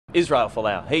Israel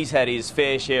Folau, he's had his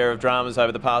fair share of dramas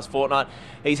over the past fortnight.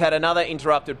 He's had another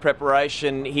interrupted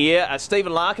preparation here.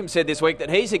 Stephen Larkham said this week that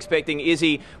he's expecting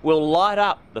Izzy will light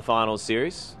up the finals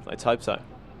series. Let's hope so.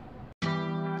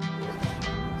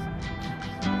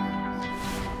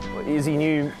 Well, Izzy,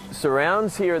 new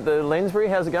surrounds here at the Lensbury.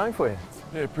 How's it going for you?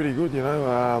 Yeah, pretty good, you know.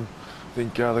 I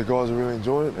think the guys are really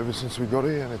enjoying it ever since we got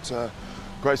here, and it's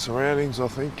great surroundings, I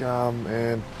think,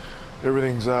 and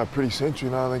everything's pretty central.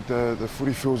 You know, I think the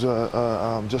footy fields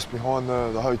are just behind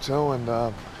the hotel, and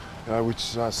you know, which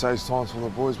saves time for the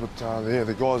boys. But yeah,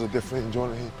 the guys are definitely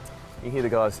enjoying it here. You hear the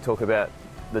guys talk about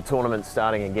the tournament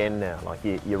starting again now. Like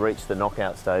you reach the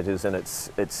knockout stages, and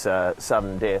it's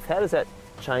sudden death. How does that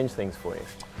change things for you?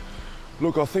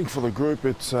 Look, I think for the group,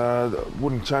 it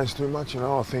wouldn't change too much. You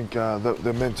know, I think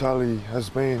the mentality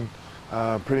has been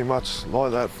pretty much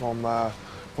like that from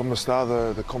the start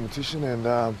of the competition,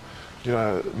 and you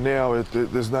know, now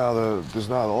there's no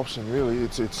other option really.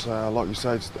 It's like you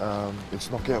say, it's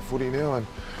knockout footy now, and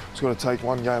it's got to take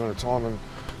one game at a time. And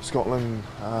Scotland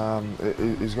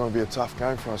is going to be a tough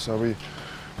game for us, so we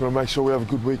got to make sure we have a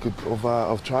good week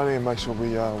of training and make sure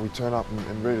we turn up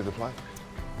and ready to play.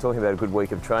 Talking about a good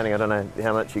week of training, I don't know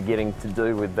how much you're getting to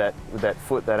do with that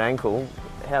foot, that ankle.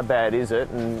 How bad is it,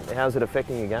 and how's it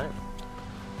affecting your game?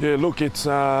 Yeah, look, it's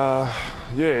not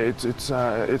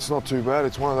too bad.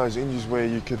 It's one of those injuries where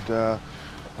you could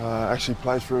actually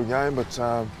play through a game, but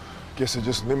I guess it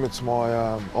just limits my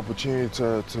opportunity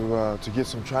to get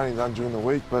some training done during the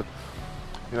week. But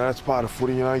you know, that's part of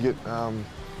footy. You know, you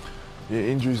get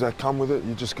injuries that come with it.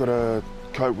 You just got to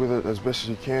cope with it as best as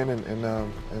you can,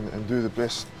 and do the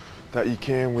best that you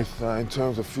can with in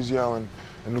terms of physio and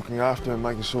looking after and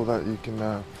making sure that you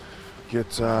can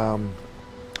get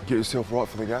yourself right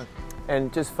for the game.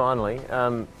 And just finally,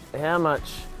 how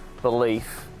much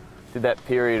belief did that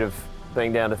period of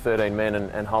being down to 13 men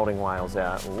and holding Wales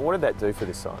out, what did that do for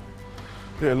this side?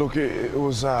 Yeah, look, it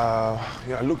was, you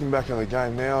know, looking back at the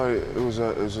game now, it was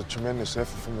a tremendous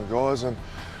effort from the guys, and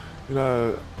you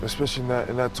know, especially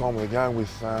in that time of the game with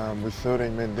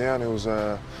 13 men down, it was,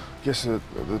 I guess the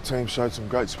team showed some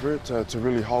great spirit to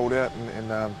really hold out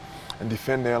and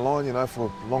defend our line, you know,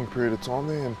 for a long period of time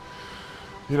there. And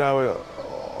you know,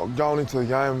 going into the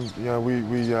game, you know,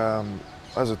 we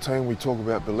as a team we talk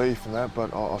about belief and that,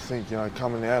 but I think, you know,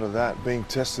 coming out of that, being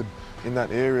tested in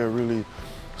that area really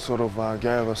sort of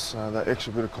gave us that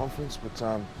extra bit of confidence.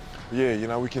 But yeah, you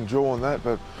know, we can draw on that,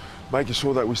 but making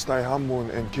sure that we stay humble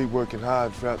and keep working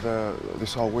hard throughout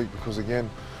this whole week, because again,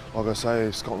 like I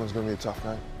say, Scotland's going to be a tough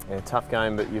game. Yeah, tough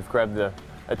game, but you've grabbed the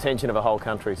attention of a whole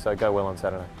country, so go well on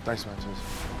Saturday. Thanks, mate. Cheers.